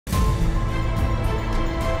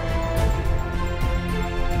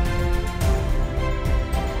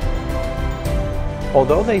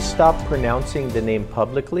Although they stopped pronouncing the name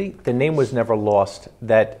publicly, the name was never lost.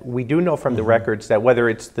 That we do know from the records that whether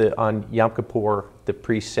it's on Yom Kippur, the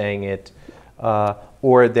priest saying it,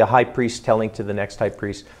 or the high priest telling to the next high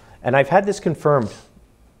priest. And I've had this confirmed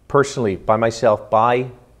personally by myself, by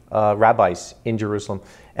rabbis in Jerusalem.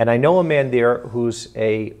 And I know a man there who's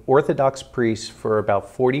a Orthodox priest for about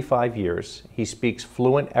 45 years. He speaks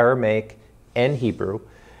fluent Aramaic and Hebrew.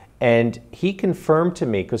 And he confirmed to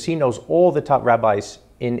me, because he knows all the top rabbis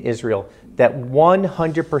in Israel, that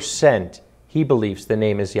 100% he believes the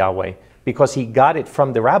name is Yahweh, because he got it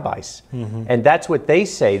from the rabbis. And that's what they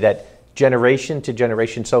say, that generation to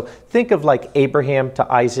generation. So think of like Abraham to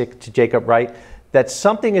Isaac to Jacob, right? That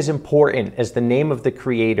something as important as the name of the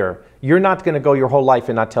Creator, you're not going to go your whole life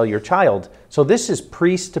and not tell your child. So this is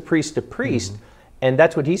priest to priest to priest. And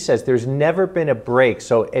that's what he says. There's never been a break.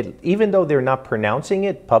 So even though they're not pronouncing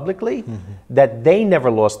it publicly, that they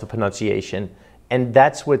never lost the pronunciation. And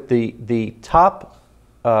that's what the top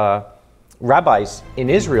rabbis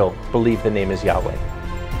in Israel believe the name is Yahweh.